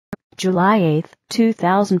July 8,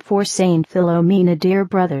 2004. Saint Philomena. Dear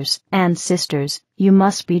brothers and sisters, you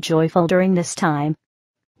must be joyful during this time.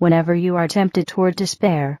 Whenever you are tempted toward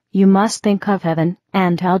despair, you must think of heaven,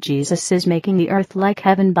 and how Jesus is making the earth like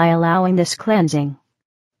heaven by allowing this cleansing.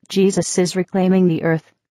 Jesus is reclaiming the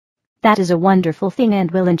earth. That is a wonderful thing and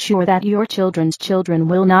will ensure that your children's children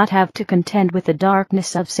will not have to contend with the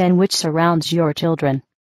darkness of sin which surrounds your children.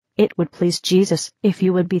 It would please Jesus if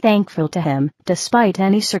you would be thankful to Him, despite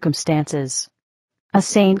any circumstances. A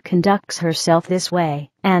saint conducts herself this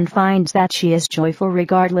way, and finds that she is joyful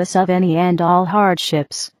regardless of any and all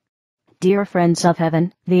hardships. Dear friends of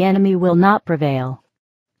heaven, the enemy will not prevail.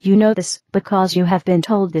 You know this, because you have been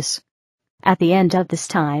told this. At the end of this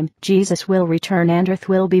time, Jesus will return and earth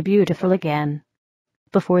will be beautiful again.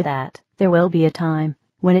 Before that, there will be a time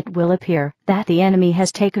when it will appear that the enemy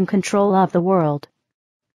has taken control of the world.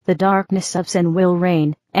 The darkness of sin will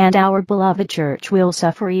reign, and our beloved church will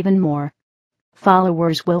suffer even more.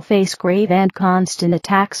 Followers will face grave and constant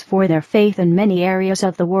attacks for their faith in many areas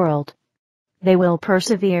of the world. They will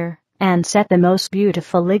persevere, and set the most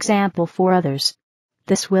beautiful example for others.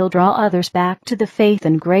 This will draw others back to the faith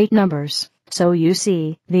in great numbers, so you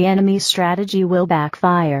see, the enemy's strategy will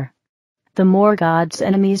backfire. The more God's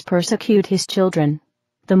enemies persecute His children,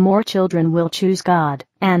 the more children will choose God,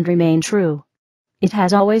 and remain true. It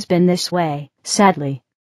has always been this way, sadly.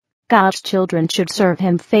 God's children should serve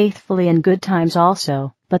Him faithfully in good times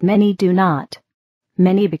also, but many do not.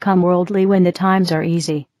 Many become worldly when the times are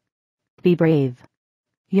easy. Be brave.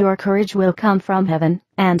 Your courage will come from heaven,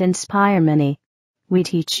 and inspire many. We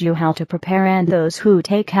teach you how to prepare, and those who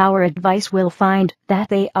take our advice will find that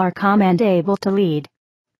they are calm and able to lead.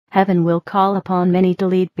 Heaven will call upon many to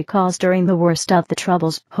lead, because during the worst of the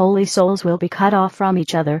troubles, holy souls will be cut off from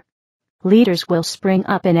each other. Leaders will spring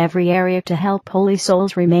up in every area to help holy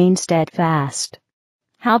souls remain steadfast.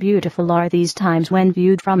 How beautiful are these times when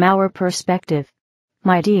viewed from our perspective.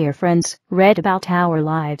 My dear friends, read about our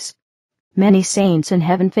lives. Many saints in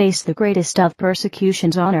heaven face the greatest of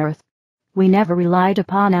persecutions on earth. We never relied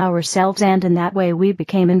upon ourselves, and in that way we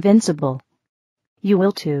became invincible. You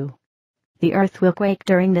will too. The earth will quake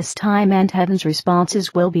during this time, and heaven's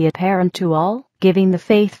responses will be apparent to all, giving the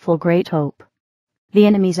faithful great hope. The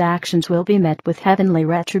enemy's actions will be met with heavenly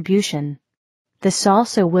retribution. This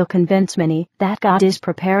also will convince many that God is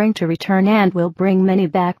preparing to return and will bring many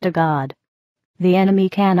back to God. The enemy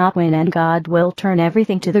cannot win, and God will turn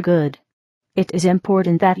everything to the good. It is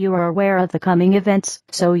important that you are aware of the coming events,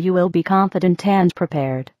 so you will be confident and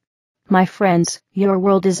prepared. My friends, your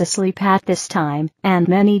world is asleep at this time, and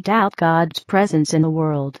many doubt God's presence in the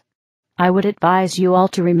world. I would advise you all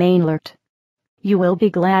to remain alert. You will be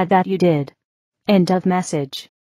glad that you did. End of message.